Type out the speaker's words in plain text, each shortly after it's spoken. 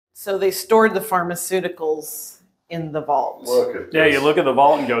So they stored the pharmaceuticals in the vault. Look at this. Yeah, you look at the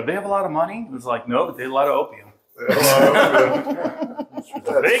vault and go, they have a lot of money? It's like, no, but they had a lot of opium. It's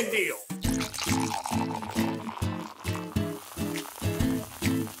a big deal.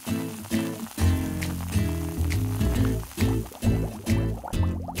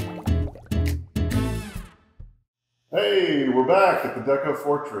 Hey, we're back at the Deco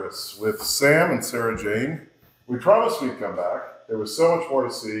Fortress with Sam and Sarah Jane. We promised we'd come back. There was so much more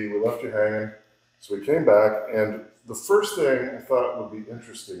to see. We left you hanging. So we came back, and the first thing I thought would be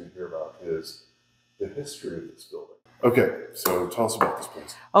interesting to hear about is the history of this building. Okay, so tell us about this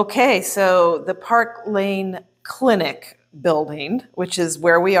place. Okay, so the Park Lane Clinic building, which is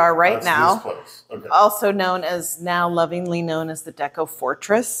where we are right now, this place. Okay. also known as, now lovingly known as the Deco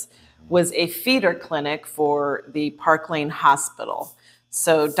Fortress, was a feeder clinic for the Park Lane Hospital.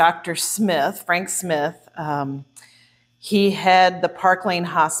 So Dr. Smith, Frank Smith, he had the Park Lane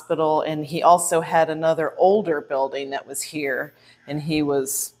Hospital, and he also had another older building that was here, and he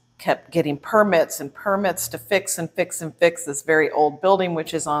kept getting permits to fix this very old building,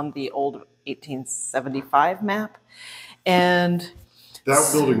 which is on the old 1875 map. And that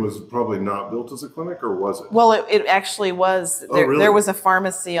building was probably not built as a clinic, or was it? well, it actually was. Oh, really? There was a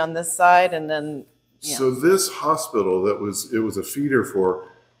pharmacy on this side, and then So this hospital it was a feeder for.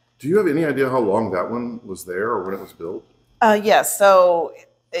 Do you have any idea how long that one was there, or when it was built? Yes. So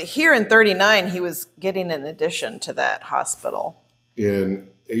here in 39, he was getting an addition to that hospital. In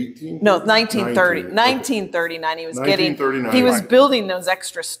 1930. 19. 1939. He was 1939. he was building those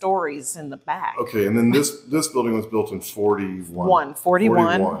extra stories in the back. Okay, and then this building was built in 41.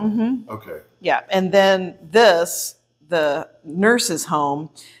 41. Mm-hmm. Okay. Yeah, and then the nurses' home,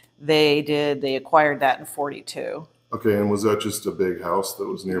 they acquired that in 42. Okay, and was that just a big house that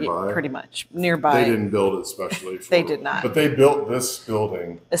was nearby? Yeah, pretty much nearby. They didn't build it specially for They did not. But they built this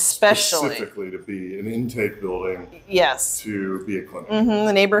building Especially. specifically to be an intake building. Yes. To be a clinic. Mm-hmm,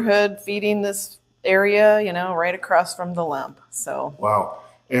 the neighborhood feeding this area, right across from the Lemp. So. Wow.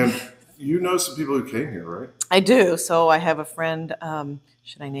 And you know some people who came here, right? I do. So I have a friend.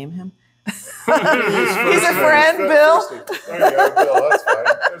 Should I name him? He's a friend, Bill. There you go, Bill. That's fine.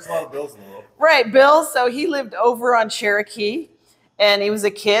 There's a lot of Bills in the world. Right, Bill. So he lived over on Cherokee, and he was a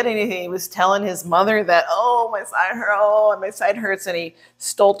kid, and he was telling his mother that, my side hurts, and he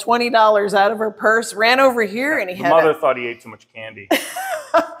stole $20 out of her purse, ran over here, and The mother thought he ate too much candy.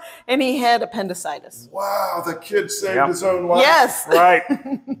 and he had appendicitis. Wow, the kid saved his own life. Yes. Right.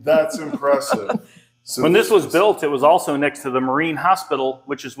 That's impressive. So when this was built, it was also next to the Marine Hospital,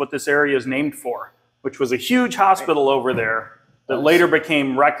 which is what this area is named for, which was a huge hospital over there that later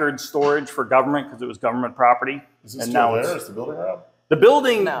became record storage for government because it was government property. Is it still there? Is the building around? The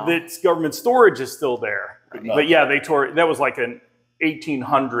building that's government storage is still there. But yeah, they tore it. That was like an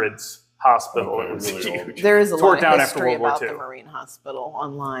 1800s hospital. Okay, it was really huge. There is a Tore lot down of after history World War about II. the Marine Hospital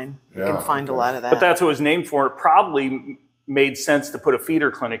online. You Yeah, can find a okay. lot of that. But that's what it was named for. It probably made sense to put a feeder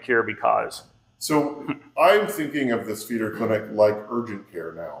clinic here because. So I'm thinking of this feeder clinic like urgent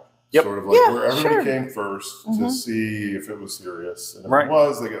care now. Yep. Sort of like where everybody sure. came first to see if it was serious. And if Right. it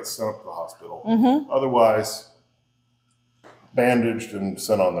was, they got sent up to the hospital. Otherwise, bandaged and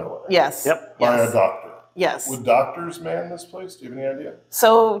sent on their way. Yes. Yep. By Yes. a doctor. Yes. Would doctors man this place? Do you have any idea?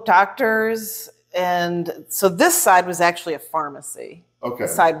 So doctors, and so this side was actually a pharmacy. Okay. The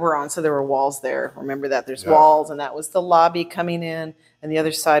side we're on, so there were walls there. Remember that there's Yeah. walls, and that was the lobby coming in, and the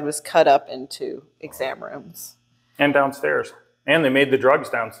other side was cut up into exam rooms And downstairs. And they made the drugs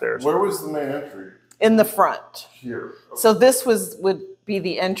downstairs. Where was the main entry? in the front. Here. So this would be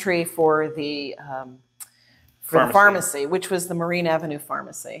the entry for the pharmacy, which was the Marine Avenue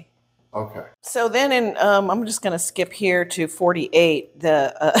Pharmacy. Okay. So then I'm just going to skip here to 48.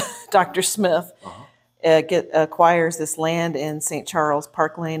 Dr. Smith acquires this land in St. Charles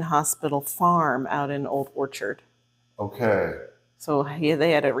Park Lane Hospital Farm out in Old Orchard. Okay. So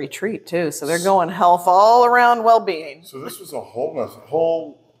they had a retreat too. So they're going health all around well-being. So this was a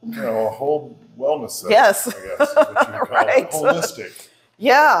whole wellness center. Yes. I guess is what you would call Right. it. Holistic.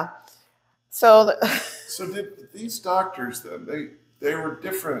 Yeah. So So did these doctors then, they were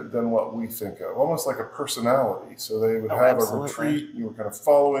different than what we think of, almost like a personality. So they would have absolutely. a retreat, you were kind of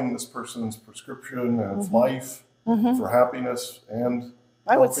following this person's prescription and its life for happiness and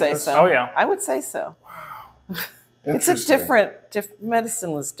I would say healthiness. so. Oh, yeah. I would say so. It's a Interesting.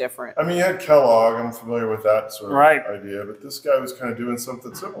 medicine was different. I mean, you had Kellogg, I'm familiar with that sort of Right. idea, but this guy was kind of doing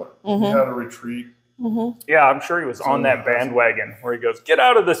something similar. He had a retreat. Yeah, I'm sure he was on that bandwagon where he goes, get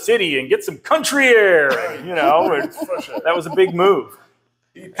out of the city and get some country air. And, Fresh air. that was a big move.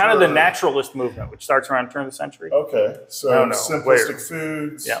 Kind of the naturalist movement, which starts around the turn of the century. Okay, so simplistic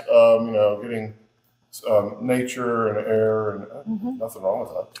foods, yeah. Getting nature and air, and nothing wrong with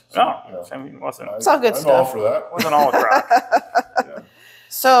that. So, I mean, it's all good I'm stuff. all for that. Wasn't all a crock. Yeah.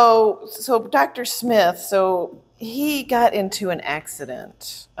 So Dr. Smith, so he got into an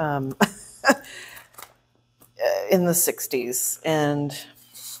accident in the 60s, and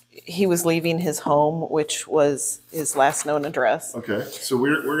he was leaving his home, which was his last known address. Okay, so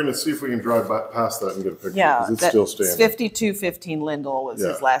we're going to see if we can drive past that and get a picture. Yeah, it's still standing. 5215 Lindell was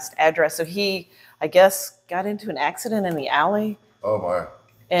his last address. So he, I guess, got into an accident in the alley. Oh my!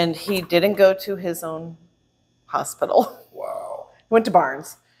 And he didn't go to his own hospital. Wow. He went to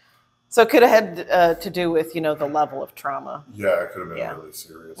Barnes. So it could have had to do with, the level of trauma. Yeah, it could have been really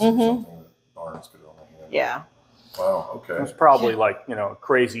serious. Something that Barnes could only handle. Yeah. Wow. Okay. It was probably like a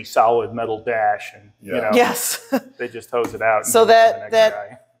crazy solid metal dash, and yes, they just hose it out. So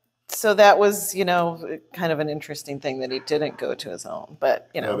that was kind of an interesting thing that he didn't go to his own. But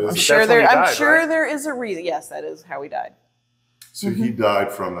I'm sure there is a reason. Yes, that is how he died. So he died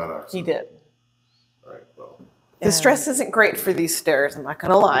from that accident. He did. All right. Well. The stress isn't great for these stairs. I'm not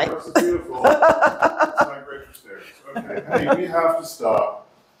going to lie. The stress is beautiful. It's not great for stairs. Okay. Hey, we have to stop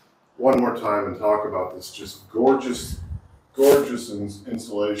one more time and talk about this just gorgeous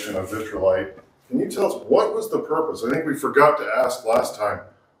installation of Vitrolite. Can you tell us what was the purpose? I think we forgot to ask last time.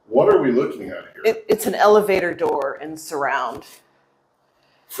 What are we looking at here? It's an elevator door and surround.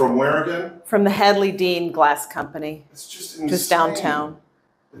 From where again? From the Hadley Dean Glass Company. It's just insane. Just downtown.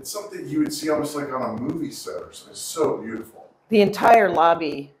 It's something you would see almost like on a movie set or something. It's so beautiful. The entire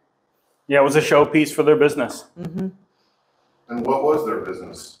lobby. Yeah, it was a showpiece for their business. Mm-hmm. And what was their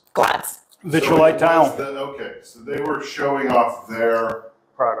business? Glass. Vitrolite tile. Okay, so they were showing off their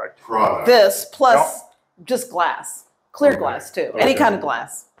product. This plus just glass. Clear glass too. Any kind of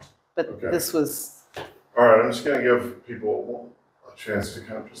glass. But this was... All right, I'm just going to give people a chance to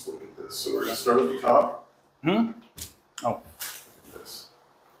kind of just look at this. So we're going to start at the top. Oh. This.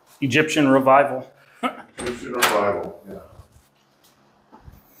 Egyptian revival. Egyptian revival, yeah.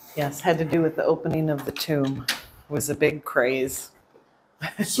 Yes, had to do with the opening of the tomb. It was a big craze.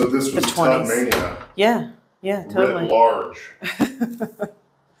 So this was Tut Mania. Yeah, totally. Writ large.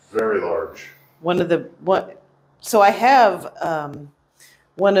 Very large. So I have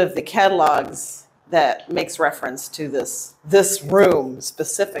one of the catalogs that makes reference to this room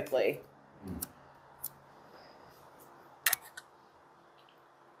specifically.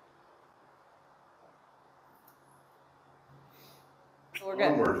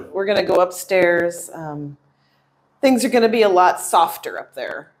 We're gonna go upstairs. Things are gonna be a lot softer up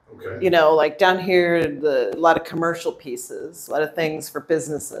there. Okay. Like down here, a lot of commercial pieces, a lot of things for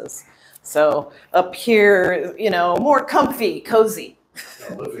businesses. So up here, more comfy, cozy.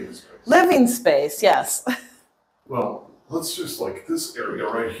 Living space. Living space, yes. Well, let's just this area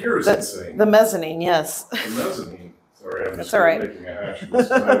right here is insane. The mezzanine, yes. The mezzanine. Sorry, I'm just making a hash of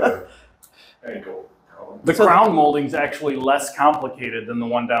this ankle. The crown molding is actually less complicated than the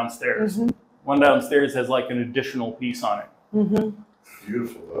one downstairs. Mm-hmm. One downstairs has like an additional piece on it. Mm-hmm.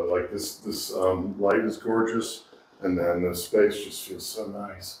 Beautiful though. This light is gorgeous, and then the space just feels so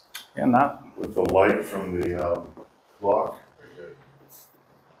nice. And with the light from the clock.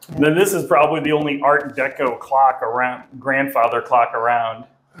 Then this is probably the only Art Deco clock around, grandfather clock around.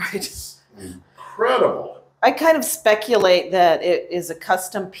 Right. It's incredible. I kind of speculate that it is a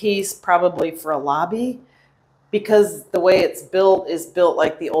custom piece, probably for a lobby, because the way it's built is built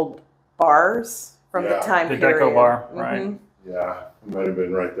like the old bars from the time period. The Deco bar, right? Mm-hmm. Yeah, it might have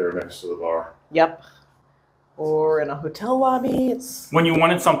been right there next to the bar. Yep. Or in a hotel lobby. When you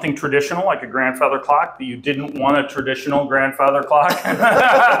wanted something traditional, like a grandfather clock, but you didn't want a traditional grandfather clock.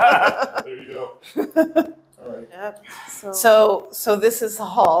 There you go. All right. Yep. So this is the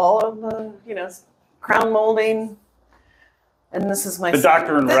hall of crown molding, and this is my the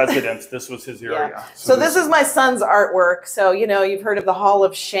doctor in residence. This was his area. Yeah. So this is my son's artwork. So you've heard of the Hall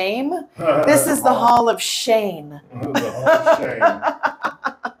of Shame. This is the Hall of Shane. The Hall of Shane.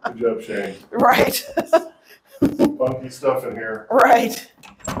 Good job, Shane. Right. Some funky stuff in here. Right.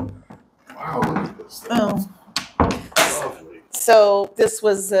 Wow, look at this thing. Oh. Lovely. So this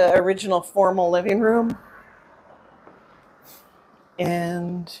was the original formal living room,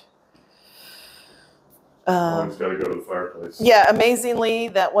 and. Always got to go to the fireplace. Yeah, amazingly,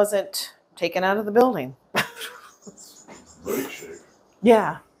 that wasn't taken out of the building. Great shape.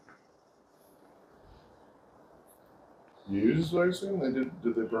 Yeah. Used, I assume?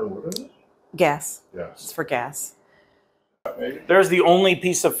 Did they burn wood in it? Gas. Yes. It's for gas. There's the only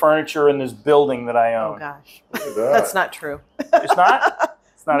piece of furniture in this building that I own. Oh gosh. Look at that. That's not true. It's not?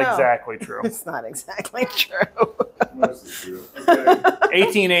 It's not No. exactly true. It's not exactly true. Mostly true. Okay.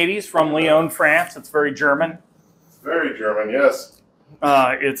 1880s from Lyon, France. It's very German. Very German, yes.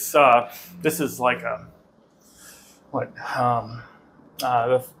 This is like a what?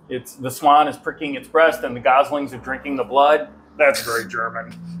 It's the swan is pricking its breast and the goslings are drinking the blood. That's very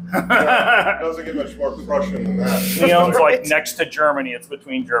German. Yeah, it doesn't get much more Prussian than that. Lyon's like next to Germany. It's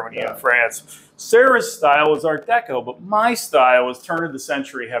between Germany and France. Sarah's style is Art Deco, but my style is turn of the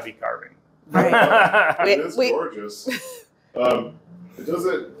century heavy carving. Right. It is gorgeous. It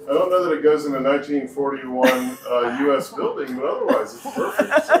doesn't. I don't know that it goes in a 1941 U.S. building, but otherwise it's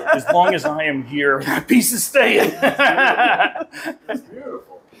perfect. So. As long as I am here, that piece is staying. It's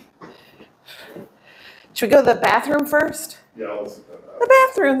beautiful. Should we go to the bathroom first? Yeah, let's do that.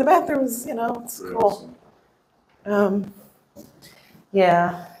 The bathroom is, you know, it's Very cool. awesome.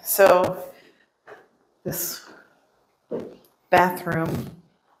 Yeah, so this bathroom.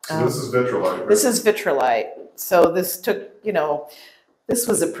 So this is vitrolite, right? This is vitrolite. So this took, you know, this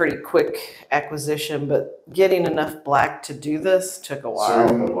was a pretty quick acquisition, but getting enough black to do this took a while.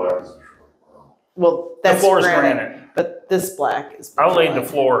 So the black is vitrolite. Wow. Well, The that's floor is granite, granite. but this black is I laid the vitrolite.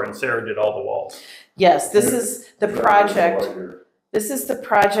 floor and Sarah did all the walls. Yes, this is the project. Right here. This is the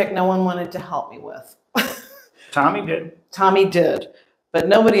project no one wanted to help me with. Tommy did. Tommy did, but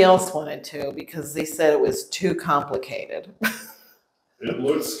nobody else wanted to because they said it was too complicated. It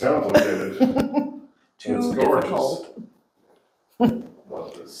looks complicated. Too It's gorgeous. difficult.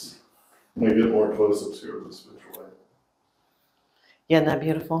 Love this. Let me get more close up here with this vitrolite. Yeah, isn't that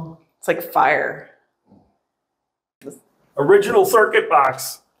beautiful? It's like fire. Original circuit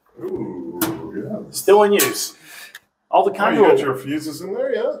box. Ooh, yeah. Still in use. All the Oh, you got conduit, your fuses in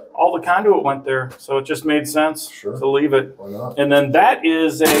there, yeah? all the conduit went there, so it just made sense Sure. to leave it. Why not? And then that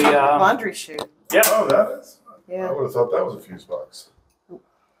is a Laundry chute. yep. Oh, that is. I Yeah. would have thought that was a fuse box.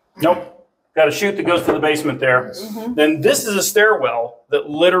 Nope. Got a chute that goes to the basement there. Nice. Mm-hmm. Then this is a stairwell that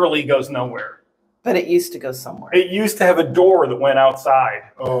literally goes nowhere. But it used to go somewhere. It used to have a door that went outside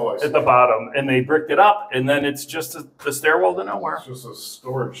Oh, I see. at the bottom, and they bricked it up, and then it's just the stairwell to nowhere. It's just a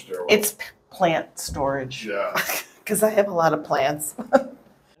storage stairwell. It's plant storage Yeah. because I have a lot of plants.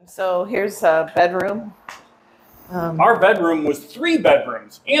 So here's a bedroom. Our bedroom was 3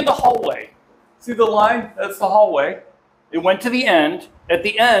 bedrooms and a hallway. See the line? That's the hallway. It went to the end. At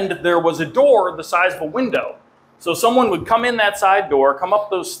the end, there was a door the size of a window. So someone would come in that side door, come up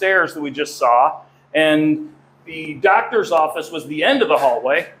those stairs that we just saw, and the doctor's office was the end of the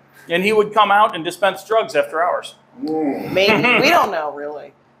hallway, and he would come out and dispense drugs after hours. Maybe. We don't know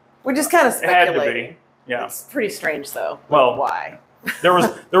really. We're just kind of It had to speculating. be. Yeah. It's pretty strange though. Well- Why? There was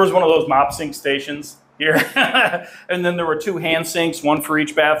one of those mop sink stations here. And then there were 2 hand sinks, one for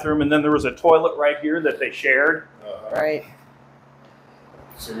each bathroom, and then there was a toilet right here that they shared. Right.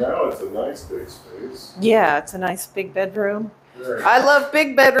 So now it's a nice big space. Yeah, it's a nice big bedroom. Very. I love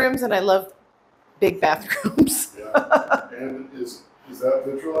big bedrooms and I love big bathrooms. Yeah. And is that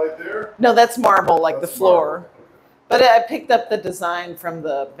vitrolite there? No, that's marble, like That's the floor. marble. But I picked up the design from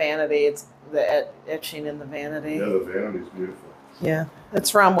the vanity. It's the etching in the vanity. Yeah, the vanity's beautiful. Yeah,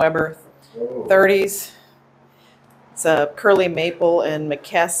 it's Ron Weber, Oh. 30s. It's a curly maple and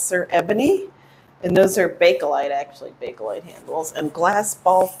Macassar ebony. And those are Bakelite, actually, Bakelite handles. And glass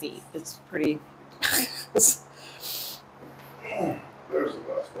ball feet. It's pretty... There's the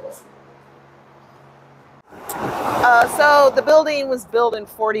glass ball. So the building was built in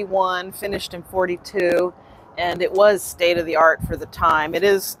 41, finished in 42, and it was state-of-the-art for the time. It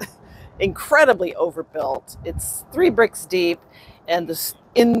is incredibly overbuilt. It's 3 bricks deep, and the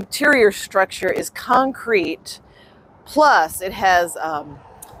interior structure is concrete, plus it has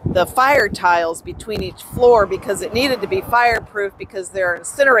the fire tiles between each floor because it needed to be fireproof because there are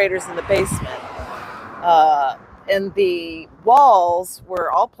incinerators in the basement. And the walls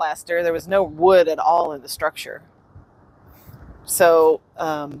were all plaster. There was no wood at all in the structure. So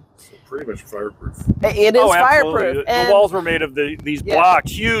So pretty much fireproof. it is Oh, absolutely. fireproof. The And walls were made of these Yeah.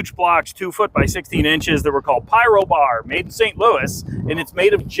 blocks, huge blocks, 2 foot by 16 inches, that were called Pyro Bar, made in St. Louis, and it's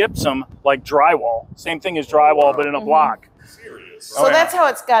made of gypsum like drywall. Same thing as drywall, but in a block. Serious. so Oh, yeah. that's how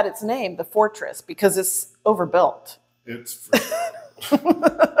it's got its name, the fortress, because it's overbuilt. It's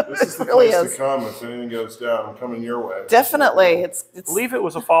this is the really place is. to come if anything goes down. I'm coming your way. Definitely. I believe it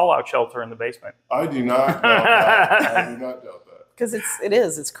was a fallout shelter in the basement. I do not doubt that. I do not doubt that. because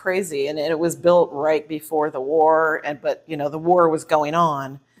it's crazy, and it was built right before the war, but you know the war was going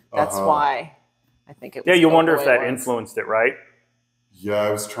on. That's why I think it was Yeah, you built wonder the if way that it was. influenced it, right? Yeah,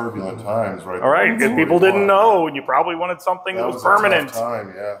 it was turbulent times, right? All right, if people didn't know, and you probably wanted something that was a tough permanent.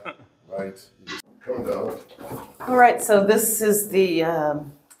 time, yeah. Right. Come down. All right, so this is the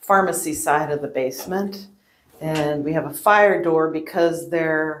pharmacy side of the basement. And we have a fire door because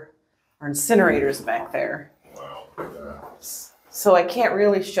there are incinerators back there. Wow, look at that. So I can't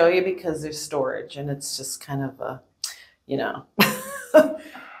really show you because there's storage and it's just kind of a, you know.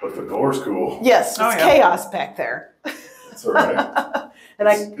 But the door's cool. Yes, it's chaos back there. It's all right. And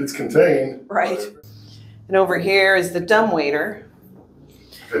it's contained. Right. And over here is the dumbwaiter.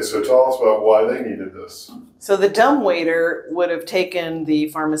 Okay, so tell us about why they needed this. So the dumbwaiter would have taken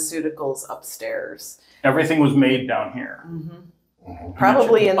the pharmaceuticals upstairs. Everything was made down here.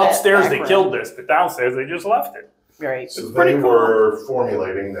 Probably in that upstairs they back killed room. this, but downstairs they just left it. Right. So It's they pretty cool. were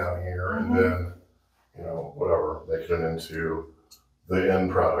formulating down here and then, you know, whatever, making it into the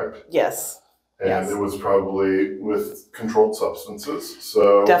end product. Yes. And Yes. it was probably with controlled substances.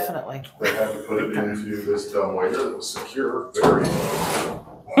 So Definitely. they had to put it into this dumbwaiter that was secure, very serious.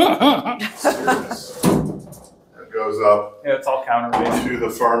 It goes up Yeah, it's all counterweight. to the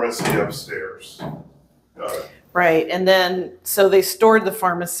pharmacy upstairs. Got it. Right. And then, so they stored the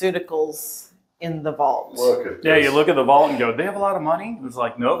pharmaceuticals in the vault. Look at this. Yeah, you look at the vault and go, they have a lot of money? It's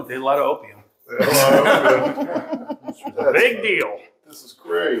like, no, but they had a lot of opium. That's- Big deal. This is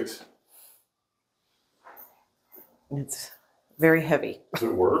great. It's very heavy. Does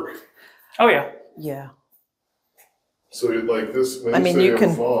it work? Oh, yeah. Yeah. So like this, when I mean, say you have can-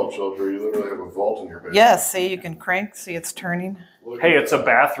 a vault shelter, you literally have a vault in your basement. Yes. See, you can crank. See, it's turning. Look Hey, at it's a that.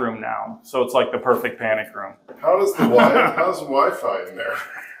 bathroom now, so it's like the perfect panic room. How's the Wi-Fi in there?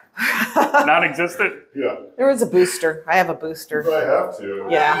 Non-existent? Yeah, There was a booster. I have a you booster. probably have to.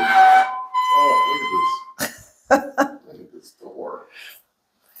 Yeah. Oh, look at this. Look at this door.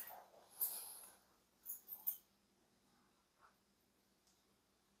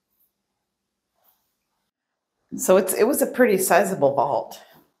 So it was a pretty sizable vault.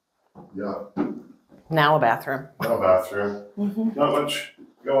 Yeah, Now a bathroom. no bathroom. Not much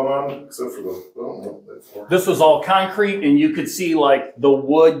going on except for the floor. This was all concrete, and you could see like the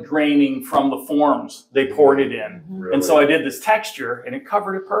wood graining from the forms they poured it in. Really. And so I did this texture, and it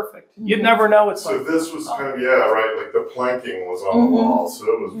covered it perfect. You'd never know it's So like, this was kind of, yeah, right, like the planking was on the wall, so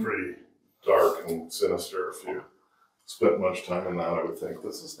it was pretty dark and sinister if you spent much time in that, I would think.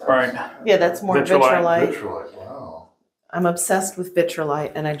 This is nice. right. Yeah, that's more Vitrolite. vitrolite. Vitrolite, wow. I'm obsessed with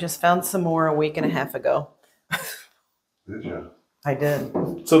vitrolite, and I just found some more a week and a half ago. Did you? I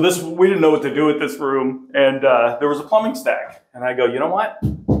did. So this, we didn't know what to do with this room, and there was a plumbing stack. And I go, you know what?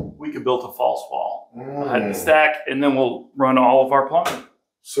 We could build a false wall. I had the stack, and then we'll run all of our plumbing.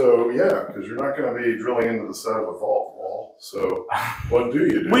 So, yeah, because you're not going to be drilling into the side of a vault wall. So, what do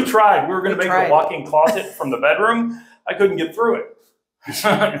you do? We tried. We were going to We make tried. a walk-in closet from the bedroom. I couldn't get through it.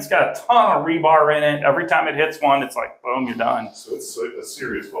 It's got a ton of rebar in it. Every time it hits one, it's like, boom, you're done. So it's a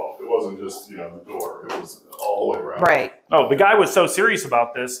serious vault. It wasn't just, you know, the door. It was all the way around. Right. Oh, the guy was so serious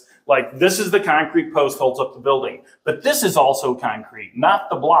about this. Like, this is the concrete post holds up the building. But this is also concrete, not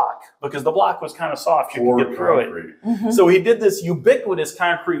the block, because the block was kind of soft. You could get through it. Concrete. So he did this ubiquitous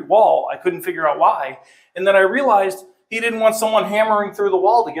concrete wall. I couldn't figure out why. And then I realized he didn't want someone hammering through the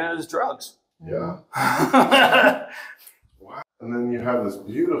wall to get at his drugs. Yeah. Wow. And then you have this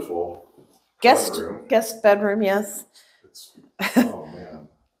beautiful Guest bedroom. yes. It's, oh, man.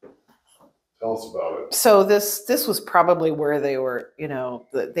 Tell us about it. So this was probably where they were, you know,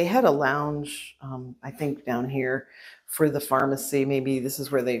 they had a lounge, I think down here for the pharmacy. Maybe this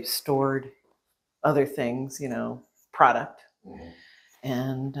is where they stored other things, you know, product.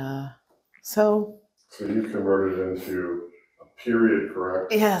 And so you converted it into a period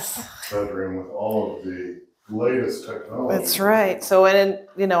correct yes, bedroom with all of the latest technology. that's right. So, and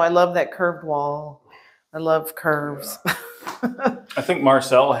you know, I love that curved wall. I love curves. I think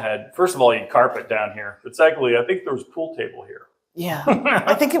Marcel had, first of all, he had carpet down here. But secondly, I think there was a pool table here. Yeah,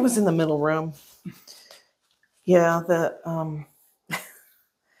 I think it was in the middle room. Yeah,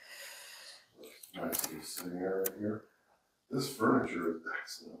 Nice sitting right here. This furniture is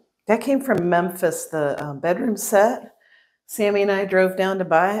excellent. that came from Memphis, the bedroom set. Sammy and I drove down to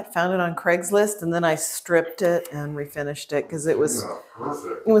buy it, found it on Craigslist, and then I stripped it and refinished it because it was Yeah,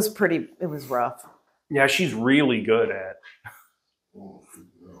 perfect. it was rough. Yeah, she's really good at. Oh, good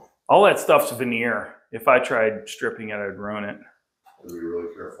girl. All that stuff's veneer. If I tried stripping it, I'd ruin it. Be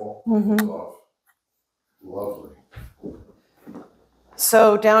really careful. Mhm. Oh, lovely.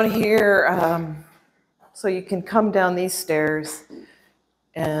 So down here, so you can come down these stairs,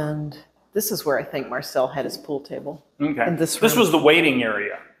 and this is where I think Marcel had his pool table. Okay. In this This room. was the waiting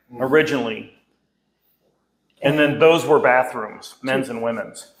area originally. And then those were bathrooms, men's and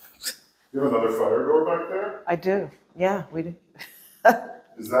women's. You have another fire door back there? I do. Yeah, we do.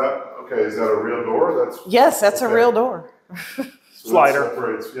 Is that, okay, is that a real door? That's Yes, that's okay. a real door. So Slider. that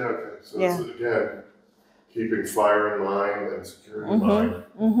separates, yeah, okay. So Yeah. it's, again, keeping fire in mind and security in mind.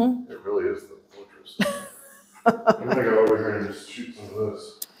 It really is the fortress. I'm gonna go over here and just shoot some of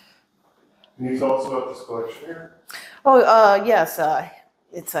this. Can you tell us about this collection here? Oh, yes.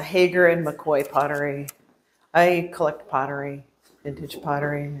 It's a Hager and McCoy pottery. I collect pottery, vintage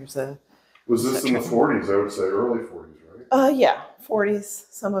pottery. There's a Was this in the 40s? I would say early 40s, right? yeah, 40s.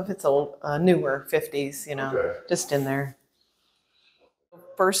 Some of it's old, newer 50s. You know, Okay. just in there.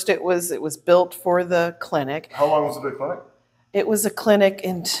 First, it was built for the clinic. How long was the big clinic? It was a clinic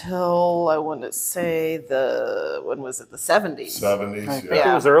until I want to say when was it? The 70s. 70s, I yeah. think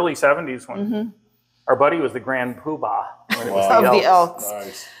it was early 70s when our buddy was the Grand Poobah. When it was Wow. Of the Elks.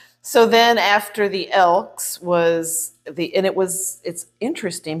 Nice. So then after the Elks it's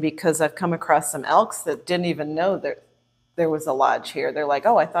interesting because I've come across some Elks that didn't even know that there was a lodge here. They're like,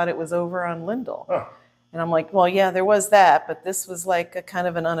 oh, I thought it was over on Lindell. Huh. And I'm like, well, yeah, there was that, but this was like a kind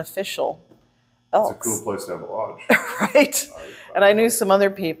of an unofficial It's a Elks. cool place to have a lodge. Right. And I knew some other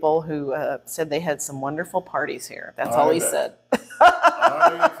people who said they had some wonderful parties here. That's all he bet. said.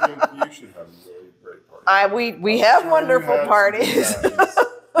 I think you should have a really great party. We have sure wonderful you had some parties. good times.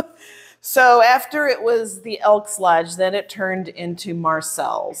 So after it was the Elks Lodge, then it turned into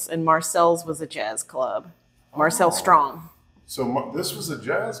Marcel's, and Marcel's was a jazz club. Marcel Strong. So this was a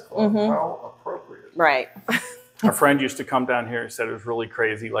jazz club. How appropriate. Right. Our friend used to come down here and said it was really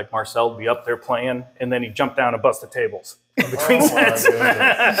crazy. Like Marcel would be up there playing, and then he'd jump down and bust the tables in between Oh, my sets.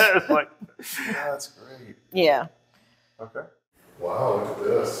 goodness. It's like, That's great. Yeah. Okay. Wow, look at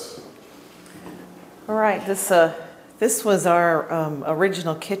this. All right. This was our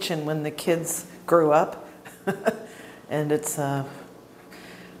original kitchen when the kids grew up, and it's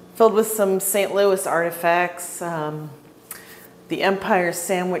filled with some St. Louis artifacts. The Empire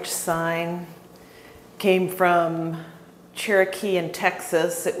Sandwich sign came from Cherokee in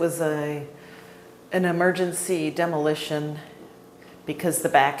Texas. It was an emergency demolition because the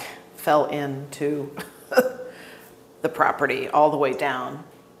back fell into the property all the way down,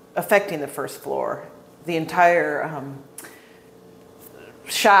 affecting the first floor. The entire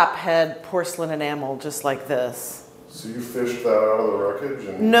shop had porcelain enamel just like this. So you fished that out of the wreckage?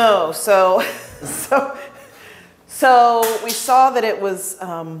 And No, so we saw that it was,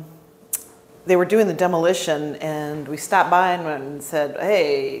 they were doing the demolition, and we stopped by and said,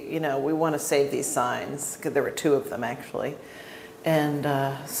 hey, you know, we want to save these signs, because there were two of them actually. And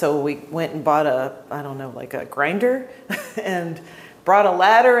so we went and bought like a grinder and brought a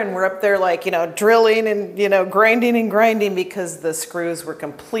ladder, and we're up there like, you know, drilling and, you know, grinding because the screws were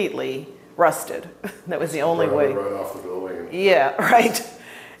completely rusted. That was the only way. Right off the building. Yeah, right.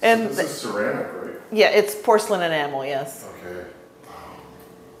 And This is ceramic, right? yeah, it's porcelain enamel, yes. Okay. Wow.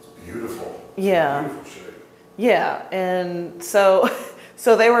 It's beautiful. Yeah. Beautiful shape. Yeah, and so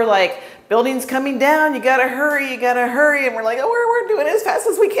they were like, building's coming down, you gotta hurry, and we're like, oh, we're doing it as fast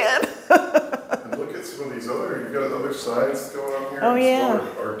as we can. And look at some of these you got other signs going on here. Oh, It's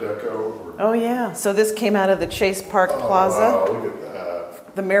yeah. Art Deco. Oh yeah, so this came out of the Chase Park Plaza. Wow, look at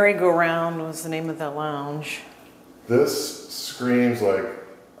that. The Merry-Go-Round was the name of the lounge. This screams like,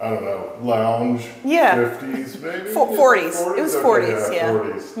 I don't know, lounge. Yeah. 50s maybe? 40s. It was 40s, Okay, yeah.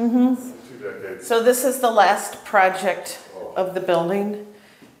 40s. 2 decades. So this is the last project of the building,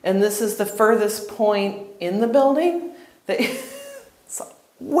 and this is the furthest point in the building. It's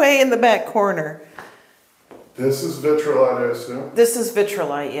way in the back corner. This is vitrolite, I assume? This is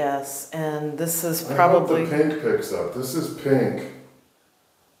vitrolite, yes, and this is I probably hope the pink picks up. This is pink.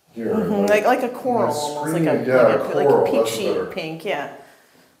 Here. like a coral, almost like a coral, like that's peachy better. pink, yeah.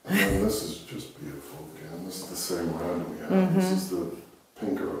 And then this is just beautiful again. This is the same red we have. This is the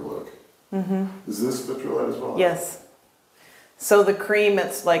pinker look. Is this vitrolite as well? Yes. So the cream,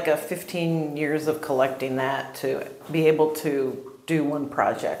 it's like a 15 years of collecting that to be able to do one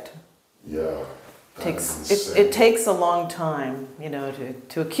project. Yeah. It takes a long time, you know,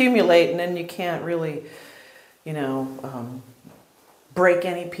 to accumulate, and then you can't really, you know, break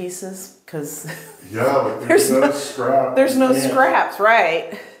any pieces because Yeah, but there's no scrap. there's no You can't. scraps,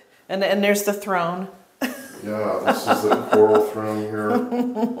 right? And there's the throne. Yeah, this is the coral throne here,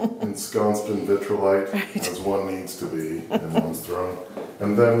 ensconced in vitrolite, as one needs to be in one's throne.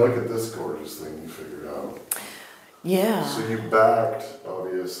 And then look at this gorgeous thing you figured out. Yeah. So you backed,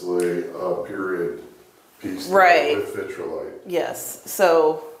 obviously, a period piece Right. with vitrolite. Yes.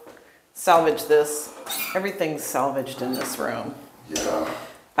 So salvage this. Everything's salvaged in this room. Yeah.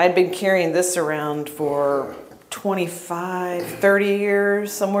 I'd been carrying this around for 25, 30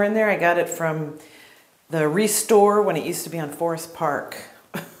 years, somewhere in there. I got it from the Restore when it used to be on Forest Park.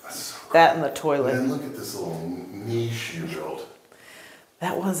 That and the toilet. And look at this little niche you built.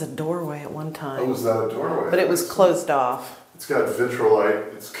 That was a doorway at one time. Oh, was that a doorway? But it was closed off. It's got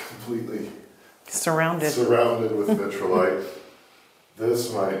vitrolite. It's completely Surrounded with vitrolite.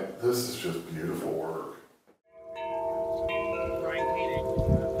 This is just beautiful work.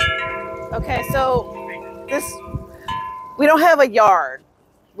 Okay, so we don't have a yard.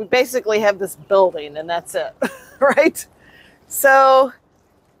 We basically have this building and that's it, right? So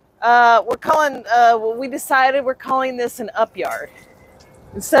we decided we're calling this an up yard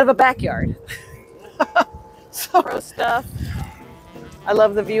instead of a backyard. So stuff. I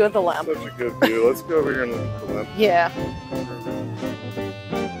love the view of the lamp. Such a good view. Let's go over here and look at the lamp. Yeah.